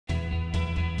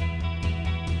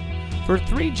For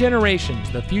 3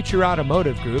 generations, the Future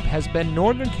Automotive Group has been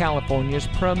Northern California's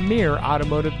premier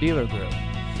automotive dealer group.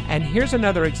 And here's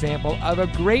another example of a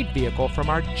great vehicle from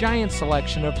our giant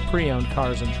selection of pre-owned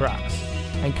cars and trucks.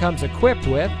 And comes equipped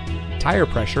with tire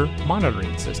pressure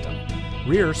monitoring system,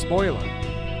 rear spoiler,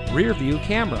 rear view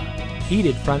camera,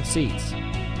 heated front seats,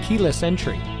 keyless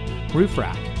entry, roof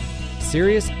rack,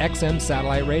 Sirius XM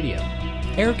satellite radio,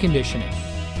 air conditioning,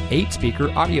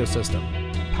 8-speaker audio system,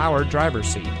 power driver's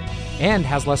seat, and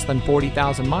has less than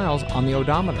 40,000 miles on the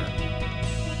odometer.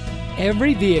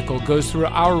 Every vehicle goes through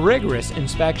our rigorous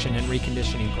inspection and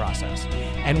reconditioning process.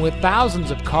 And with thousands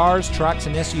of cars, trucks,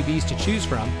 and SUVs to choose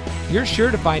from, you're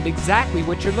sure to find exactly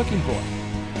what you're looking for.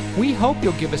 We hope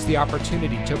you'll give us the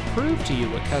opportunity to prove to you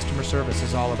what customer service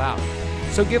is all about.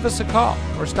 So give us a call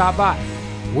or stop by.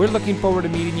 We're looking forward to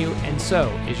meeting you, and so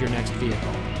is your next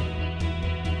vehicle.